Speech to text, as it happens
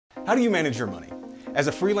How do you manage your money? As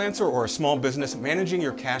a freelancer or a small business, managing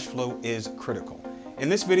your cash flow is critical. In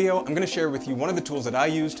this video, I'm going to share with you one of the tools that I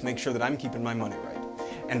use to make sure that I'm keeping my money right.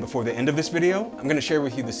 And before the end of this video, I'm going to share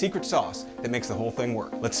with you the secret sauce that makes the whole thing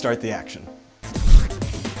work. Let's start the action.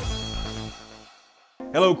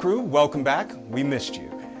 Hello crew, welcome back. We missed you.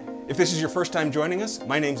 If this is your first time joining us,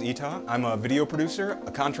 my name's Ita. I'm a video producer,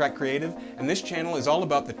 a contract creative, and this channel is all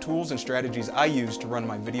about the tools and strategies I use to run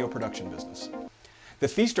my video production business. The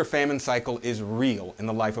feast or famine cycle is real in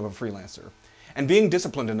the life of a freelancer. And being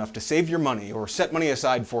disciplined enough to save your money or set money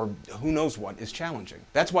aside for who knows what is challenging.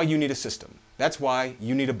 That's why you need a system. That's why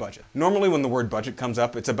you need a budget. Normally when the word budget comes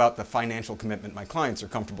up, it's about the financial commitment my clients are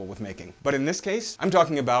comfortable with making. But in this case, I'm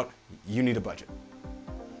talking about you need a budget.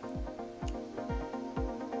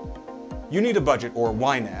 You Need a Budget, or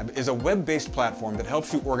YNAB, is a web-based platform that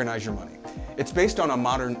helps you organize your money. It's based on a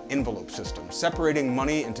modern envelope system, separating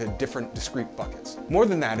money into different discrete buckets. More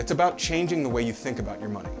than that, it's about changing the way you think about your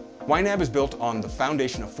money. YNAB is built on the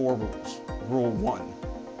foundation of 4 rules. Rule 1,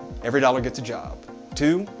 every dollar gets a job.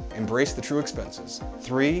 2, embrace the true expenses.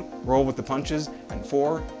 3, roll with the punches. And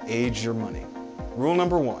 4, age your money. Rule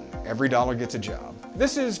number 1, every dollar gets a job.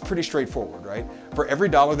 This is pretty straightforward, right? For every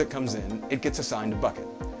dollar that comes in, it gets assigned a bucket.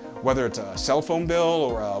 Whether it's a cell phone bill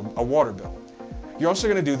or a water bill. You're also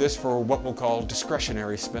going to do this for what we'll call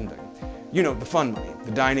discretionary spending. You know, the fun money,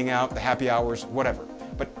 the dining out, the happy hours, whatever.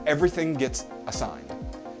 But everything gets assigned.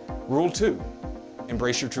 Rule 2,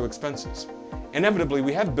 embrace your true expenses. Inevitably,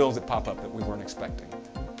 we have bills that pop up that we weren't expecting,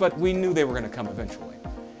 but we knew they were going to come eventually.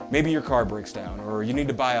 Maybe your car breaks down, or you need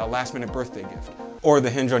to buy a last-minute birthday gift, or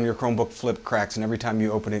the hinge on your Chromebook flip cracks and every time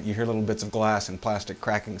you open it, you hear little bits of glass and plastic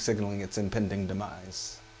cracking, signaling its impending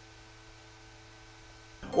demise.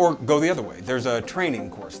 Or go the other way, there's a training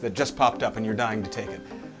course that just popped up and you're dying to take it.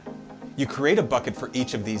 You create a bucket for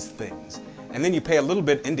each of these things, and then you pay a little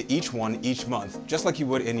bit into each one each month, just like you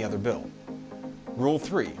would any other bill. Rule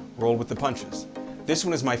 3, roll with the punches. This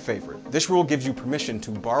one is my favorite. This rule gives you permission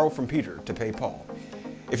to borrow from Peter to pay Paul.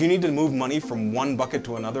 If you need to move money from one bucket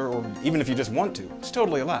to another, or even if you just want to, it's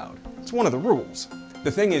totally allowed. It's one of the rules.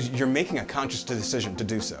 The thing is, you're making a conscious decision to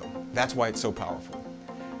do so. That's why it's so powerful.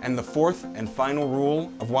 And the 4th and final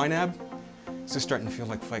rule of YNAB, this is starting to feel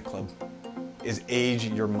like Fight Club, is age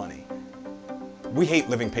your money. We hate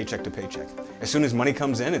living paycheck to paycheck. As soon as money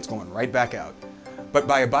comes in, it's going right back out. But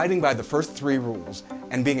by abiding by the first 3 rules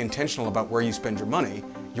and being intentional about where you spend your money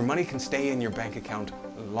can stay in your bank account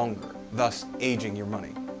longer, thus aging your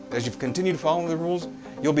money. As you continue to follow the rules,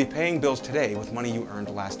 you'll be paying bills today with money you earned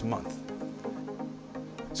last month.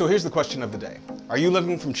 So here's the question of the day. Are you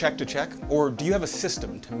living from check to check, or do you have a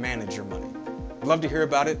system to manage your money? I'd love to hear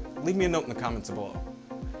about it. Leave me a note in the comments below.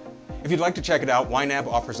 If you'd like to check it out, YNAB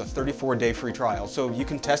offers a 34-day free trial, so you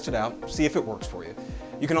can test it out, see if it works for you.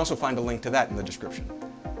 You can also find a link to that in the description.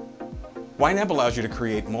 YNAB allows you to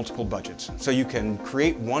create multiple budgets, so you can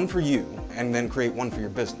create one for you and then create one for your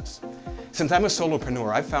business. Since I'm a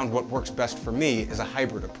solopreneur, I've found what works best for me is a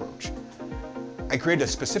hybrid approach. I create a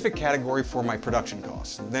specific category for my production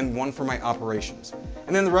costs, then one for my operations,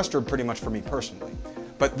 and then the rest are pretty much for me personally.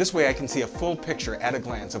 But this way I can see a full picture at a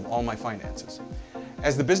glance of all my finances.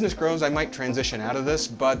 As the business grows, I might transition out of this,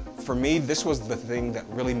 but for me, this was the thing that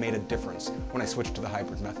really made a difference when I switched to the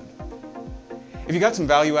hybrid method. If you got some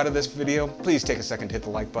value out of this video, please take a second to hit the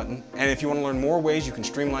like button. And if you want to learn more ways you can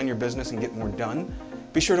streamline your business and get more done,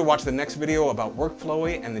 be sure to watch the next video about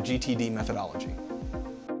workflowy and the GTD methodology.